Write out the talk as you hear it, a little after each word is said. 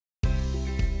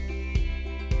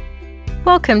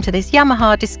Welcome to this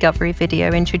Yamaha Discovery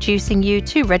video introducing you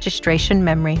to registration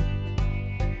memory.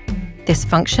 This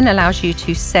function allows you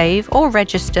to save or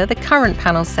register the current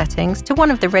panel settings to one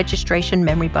of the registration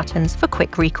memory buttons for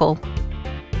quick recall.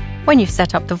 When you've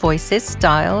set up the voices,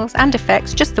 styles and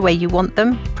effects just the way you want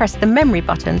them, press the memory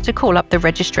button to call up the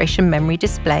registration memory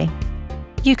display.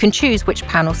 You can choose which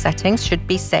panel settings should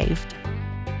be saved.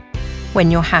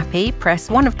 When you're happy, press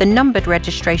one of the numbered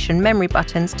registration memory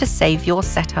buttons to save your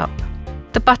setup.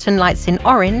 The button lights in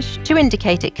orange to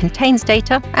indicate it contains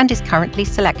data and is currently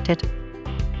selected.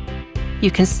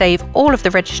 You can save all of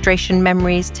the registration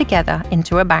memories together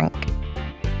into a bank.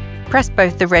 Press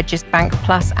both the Regist Bank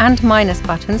Plus and Minus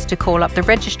buttons to call up the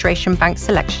registration bank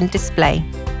selection display.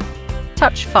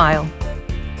 Touch File.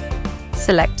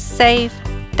 Select Save,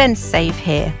 then Save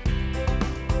Here.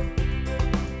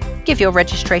 Give your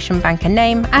registration bank a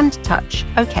name and touch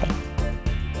OK.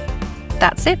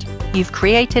 That's it, you've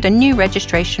created a new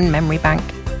registration memory bank.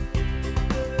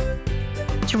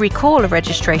 To recall a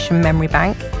registration memory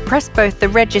bank, press both the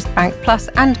Regist Bank Plus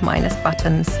and Minus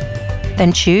buttons.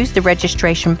 Then choose the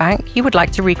registration bank you would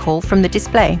like to recall from the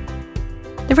display.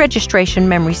 The registration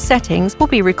memory settings will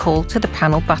be recalled to the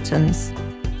panel buttons.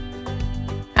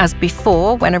 As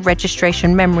before, when a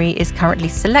registration memory is currently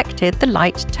selected, the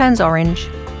light turns orange.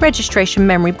 Registration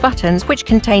memory buttons which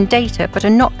contain data but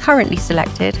are not currently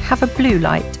selected have a blue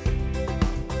light.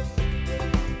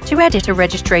 To edit a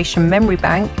registration memory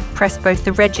bank, press both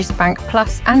the Regist Bank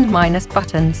Plus and Minus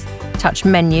buttons, touch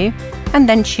Menu, and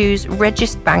then choose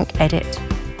Regist Bank Edit.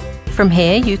 From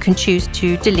here, you can choose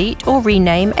to delete or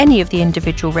rename any of the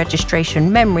individual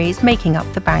registration memories making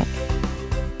up the bank.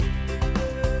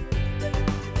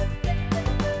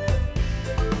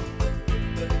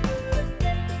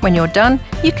 When you're done,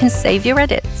 you can save your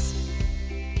edits.